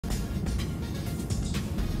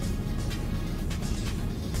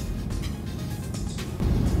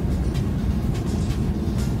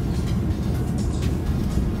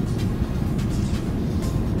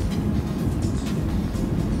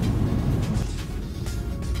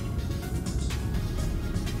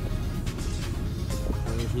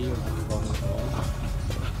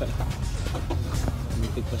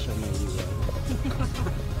Muntik pa siya may iwan.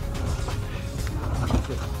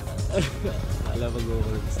 Alam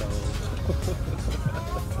mag-work sa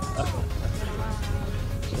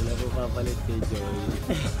sila po papalit kay Joy.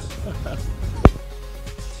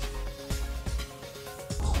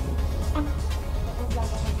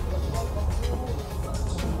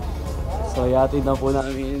 So yatid na po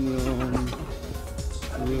namin yung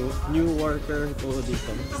new worker po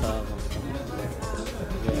dito sa Hongkong.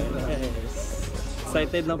 Yes.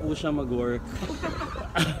 Excited na po siya mag-work.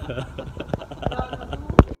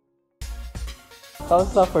 Tapos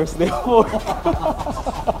sa first day of work.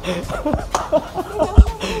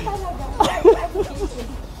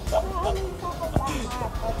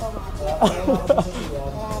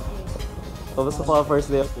 Tapos sa first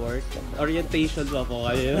day of work, orientation ba po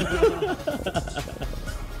kayo?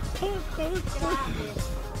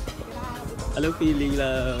 Alam feeling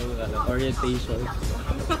lang, orientation.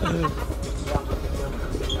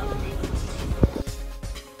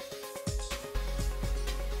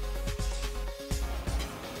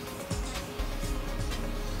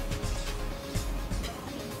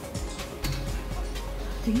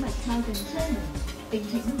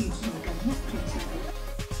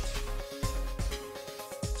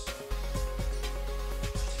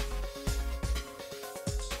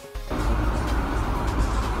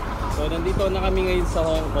 So nandito na kami ngayon sa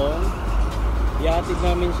Hong Kong. Ihatid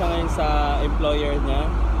namin siya ngayon sa employer niya.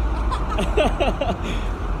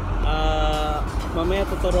 Mamaya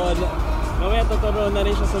tuturuan na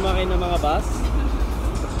rin siya sumakay ng mga bus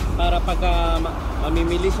para pagka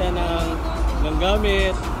mamimili siya ng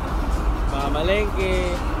gamit,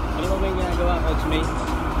 mamalengke, ano ba may ginagawa, Coach May?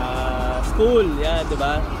 School, yeah,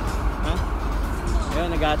 diba? Ha? Ayun,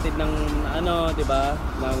 naghatid ng ano, diba?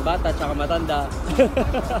 Ng bata tsaka matanda.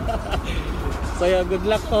 So yeah, good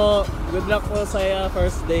luck po sa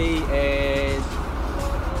first day and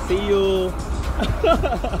see you.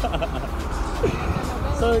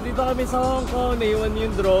 So dito kami sa Hong Kong, naiwan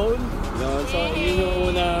yung drone. Yun, so yun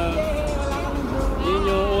yung unang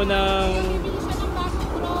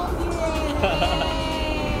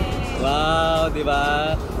wow, di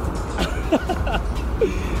ba?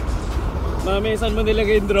 Mami, saan mo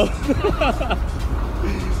nilagay yung drone?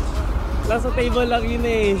 Nasa table lang yun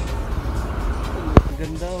eh.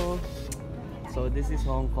 Ganda oh. So this is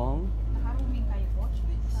Hong Kong.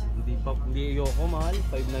 Hindi ayoko, mahal.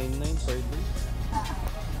 599 per day.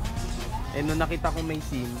 Eh nung nakita ko may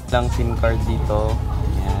SIM card dito.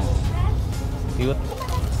 Yan. Cute.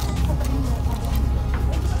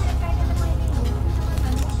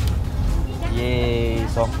 Yay!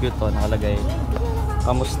 So cute oh, nakalagay.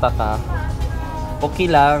 Kamusta ka? Okay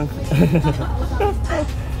lang.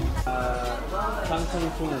 Chang.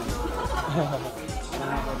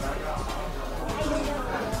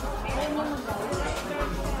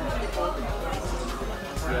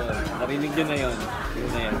 Yun, narinig nyo na yun. Yun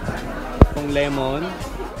na yun. Itong lemon.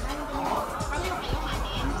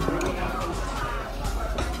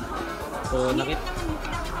 So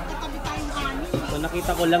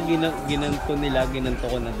nakita ko lang ginanto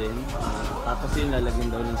ko na din. Tapos yun lalagyan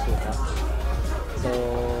daw ng suka. So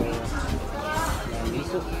yung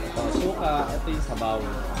suka, ito yung sabaw.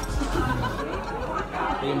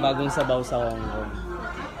 Ito yung bagong sabaw sa Hong Kong.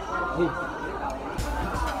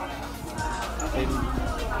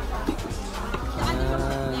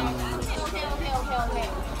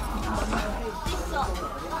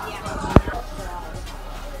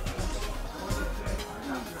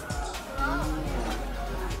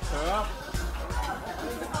 Sarap.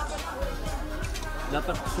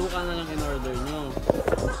 Dapat suka na lang in-order nyo.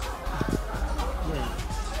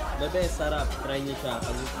 The best, sarap. Try nyo siya.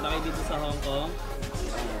 Pag nakay dito sa Hong Kong,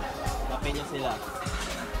 kape nyo sila.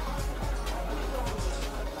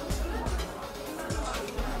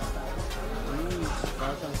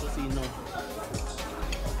 Para siyang susino.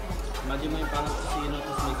 Imagine mo yung parang susino,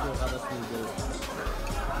 tapos may suka, tapos noodles.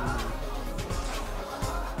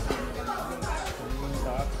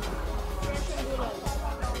 Sarap.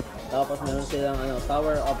 Tapos meron silang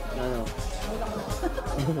tower of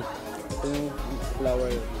ito yung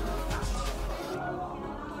flower.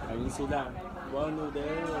 Ayun sila. Wow,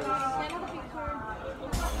 noodles.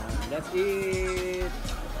 That's it.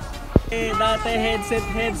 Dati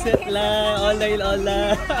headset lang.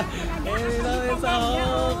 Online. Ayun namin sa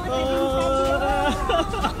Hong Kong.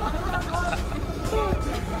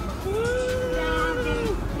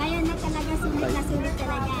 Ngayon na talaga sulit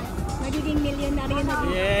talaga. Magiging milyonaryo na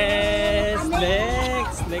dito. Yes!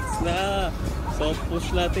 Next na. So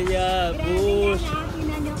push natin yan. Push. Grabe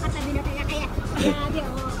na, katabi na tayo. Kaya, grabe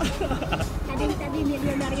oh. Tabing-tabi,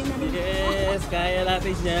 milyonaryo na rin. Yes, kaya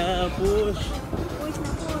natin niya. Push. Push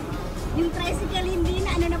na po. Yung tricycle hindi na,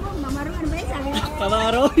 ano na po, mamaro, ano ba yun? Sabi na,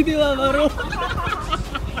 Kamaro, hindi mamaro.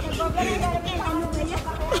 tricycle, ano ba yun?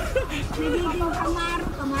 Nagiging kamaro,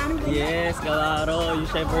 kamaro ba yun? Yes, Kamaro, yung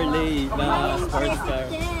Chevrolet na sports car.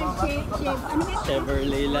 Ano ba?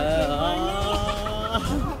 Chevrolet lang. Ah!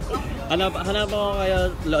 Hanap ako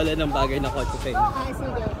kayo, lola, ng bagay na kotse sa inyo. Ah,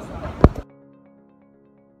 sige.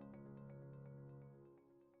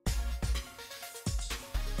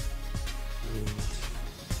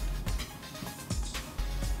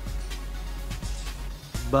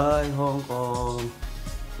 Bye, Hong Kong.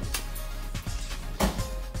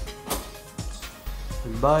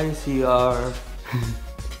 Bye, CR.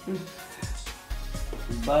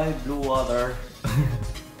 Bye, Blue Water.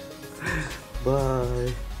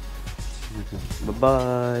 Bye.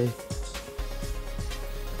 Bye-bye.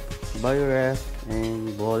 Bye, Ref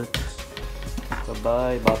and Bolt.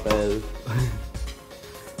 Bye-bye, Bottle.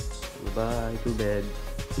 Bye-bye, to bed.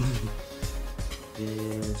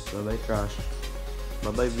 Yes, bye-bye, Trash.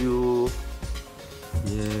 Bye-bye, view.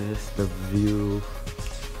 Yes, the view.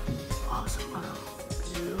 Awesome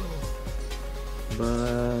view.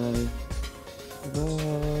 Bye.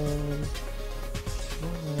 Bye.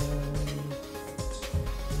 Bye.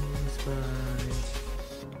 Yes, bye.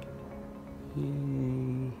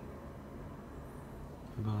 Yay.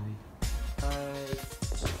 Bye.